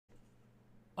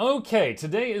Okay,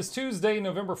 today is Tuesday,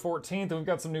 November 14th, and we've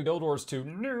got some new Guild Wars 2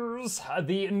 news.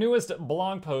 The newest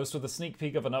blog post with a sneak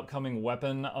peek of an upcoming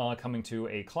weapon coming to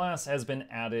a class has been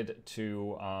added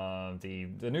to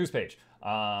the news page.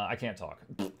 I can't talk.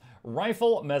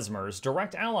 Rifle Mesmers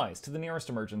direct allies to the nearest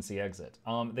emergency exit.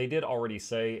 They did already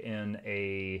say in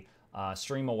a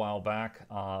stream a while back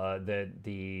that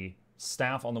the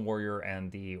staff on the warrior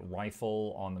and the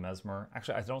rifle on the Mesmer.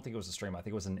 Actually, I don't think it was a stream. I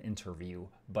think it was an interview.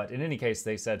 But in any case,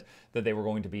 they said that they were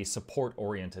going to be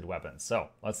support-oriented weapons. So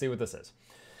let's see what this is.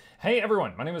 Hey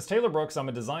everyone, my name is Taylor Brooks. I'm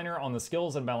a designer on the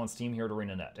Skills and Balance team here at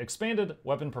ArenaNet. Expanded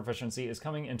weapon proficiency is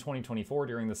coming in 2024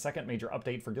 during the second major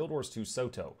update for Guild Wars 2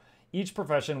 SOTO. Each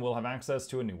profession will have access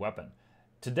to a new weapon.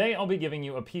 Today I'll be giving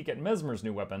you a peek at Mesmer's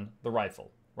new weapon, the rifle.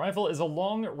 Rifle is a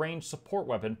long-range support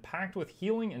weapon packed with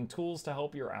healing and tools to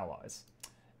help your allies.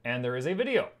 And there is a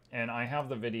video, and I have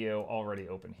the video already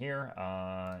open here,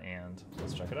 and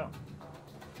let's check it out.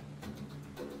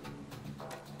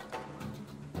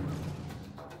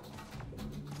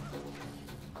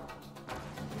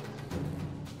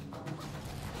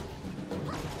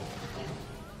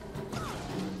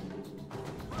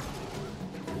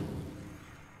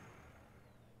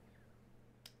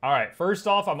 All right, first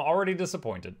off, I'm already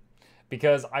disappointed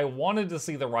because I wanted to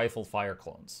see the rifle fire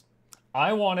clones.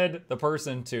 I wanted the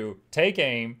person to take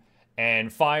aim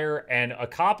and fire, and a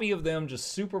copy of them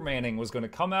just Supermaning was going to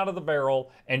come out of the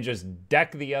barrel and just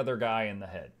deck the other guy in the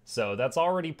head. So that's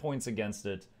already points against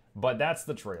it, but that's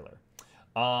the trailer.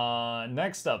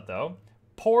 Next up, though,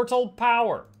 Portal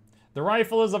Power. The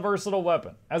rifle is a versatile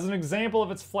weapon. As an example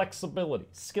of its flexibility,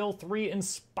 Skill 3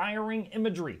 Inspiring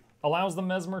Imagery allows the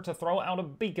Mesmer to throw out a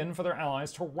beacon for their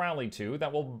allies to rally to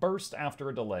that will burst after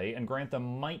a delay and grant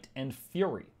them might and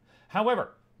fury.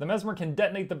 However, the Mesmer can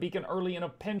detonate the beacon early in a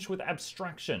pinch with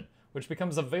Abstraction, which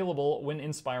becomes available when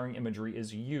Inspiring Imagery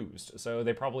is used. So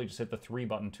they probably just hit the 3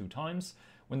 button 2 times.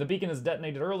 When the beacon is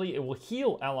detonated early, it will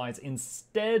heal allies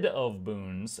instead of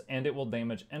boons, and it will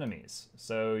damage enemies.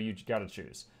 So you gotta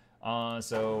choose.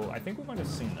 So I think we might have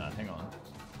seen that. Hang on.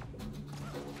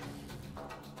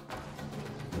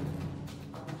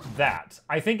 That.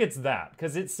 I think it's that,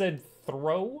 because it said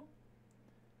throw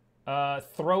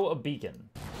a beacon.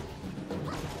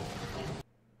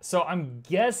 So I'm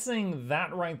guessing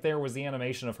that right there was the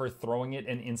animation of her throwing it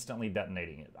and instantly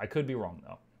detonating it. I could be wrong,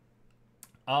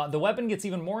 though. The weapon gets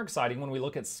even more exciting when we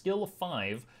look at Skill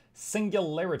 5,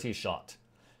 Singularity Shot.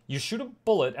 You shoot a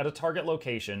bullet at a target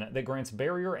location that grants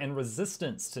barrier and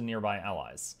resistance to nearby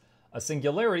allies. A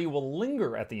singularity will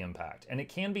linger at the impact, and it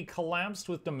can be collapsed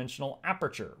with Dimensional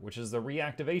Aperture, which is the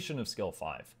reactivation of Skill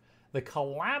 5. The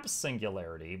collapse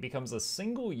singularity becomes a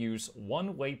single-use,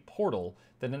 one-way portal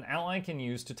that an ally can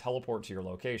use to teleport to your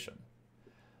location.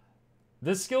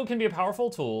 This skill can be a powerful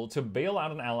tool to bail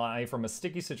out an ally from a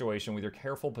sticky situation with your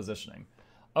careful positioning.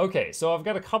 Okay, so I've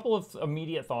got a couple of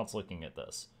immediate thoughts looking at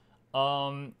this.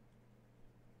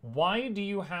 Why do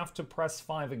you have to press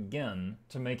 5 again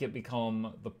to make it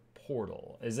become the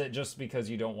portal? Is it just because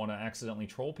you don't want to accidentally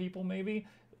troll people, maybe?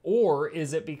 Or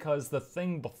is it because the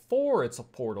thing before it's a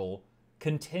portal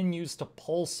continues to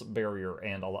pulse barrier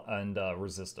and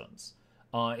resistance?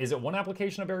 Is it one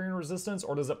application of barrier and resistance,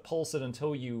 or does it pulse it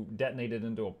until you detonate it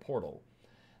into a portal?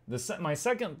 My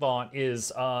second thought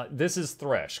is, this is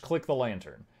Thresh. Click the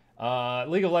lantern.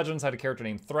 League of Legends had a character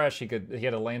named Thresh. He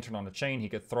had a lantern on a chain. He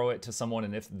could throw it to someone,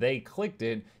 and if they clicked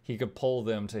it, he could pull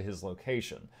them to his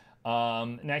location.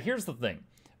 Now, here's the thing.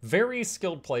 Very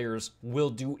skilled players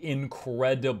will do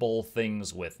incredible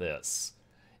things with this.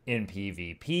 In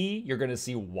PvP, you're going to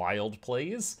see wild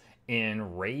plays.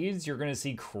 In raids, you're going to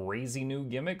see crazy new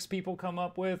gimmicks people come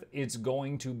up with. It's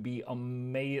going to be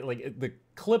amazing. Like, the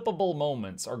clippable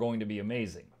moments are going to be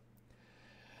amazing.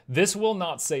 This will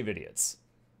not save idiots.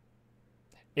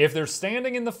 If they're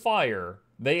standing in the fire,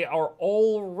 they are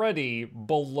already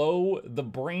below the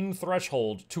brain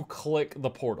threshold to click the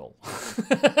portal.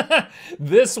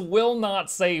 This will not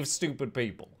save stupid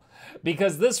people,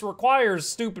 because this requires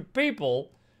stupid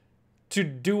people to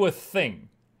do a thing.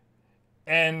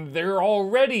 And they're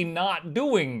already not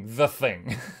doing the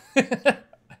thing.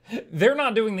 They're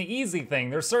not doing the easy thing.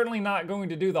 They're certainly not going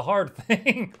to do the hard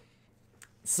thing.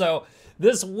 So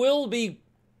this will be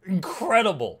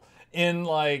incredible in,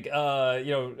 like,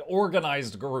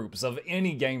 organized groups of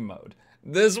any game mode.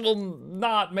 This will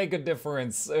not make a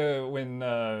difference when,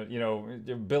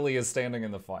 Billy is standing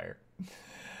in the fire.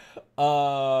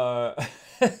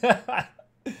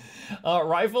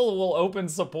 Rifle will open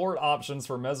support options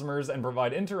for Mesmers and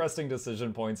provide interesting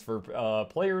decision points for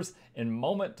players in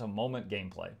moment-to-moment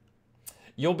gameplay.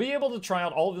 You'll be able to try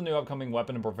out all of the new upcoming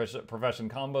weapon and profession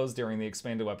combos during the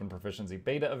expanded weapon proficiency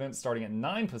beta event starting at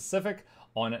 9 Pacific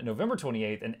on November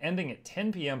 28th and ending at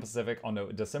 10 p.m. Pacific on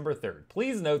December 3rd.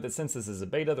 Please note that since this is a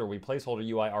beta, there will be placeholder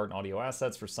UI art and audio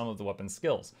assets for some of the weapon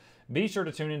skills. Be sure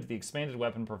to tune into the expanded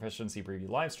weapon proficiency preview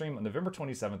livestream on November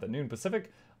 27th at noon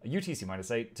Pacific,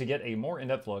 UTC-8, to get a more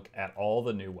in-depth look at all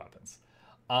the new weapons.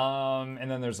 And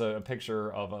then there's a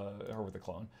picture of her with a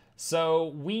clone. So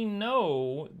we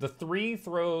know the 3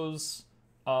 throws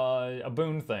a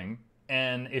boon thing,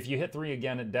 and if you hit 3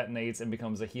 again, it detonates and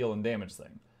becomes a heal and damage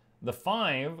thing. The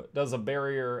 5 does a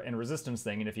barrier and resistance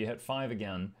thing, and if you hit 5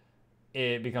 again,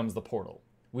 it becomes the portal.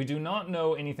 We do not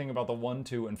know anything about the 1,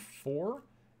 2, and 4.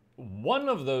 One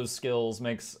of those skills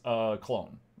makes a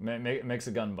clone, makes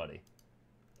a gun buddy.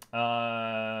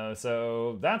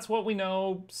 So that's what we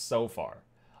know so far.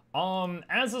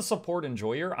 As a support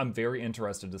enjoyer, I'm very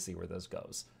interested to see where this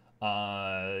goes.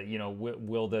 You know,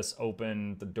 will this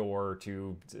open the door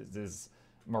to this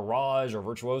Mirage or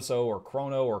Virtuoso or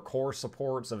Chrono or core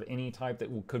supports of any type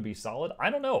that could be solid? I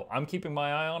don't know. I'm keeping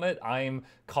my eye on it. I'm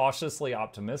cautiously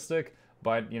optimistic.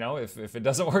 But, you know, if it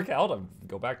doesn't work out, I'll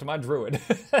go back to my druid.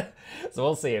 So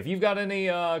we'll see. If you've got any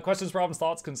questions, problems,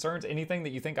 thoughts, concerns, anything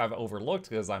that you think I've overlooked,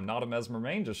 because I'm not a Mesmer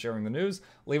main, just sharing the news,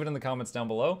 leave it in the comments down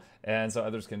below, and so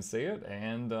others can see it.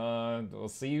 And we'll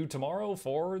see you tomorrow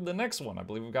for the next one. I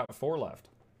believe we've got 4 left.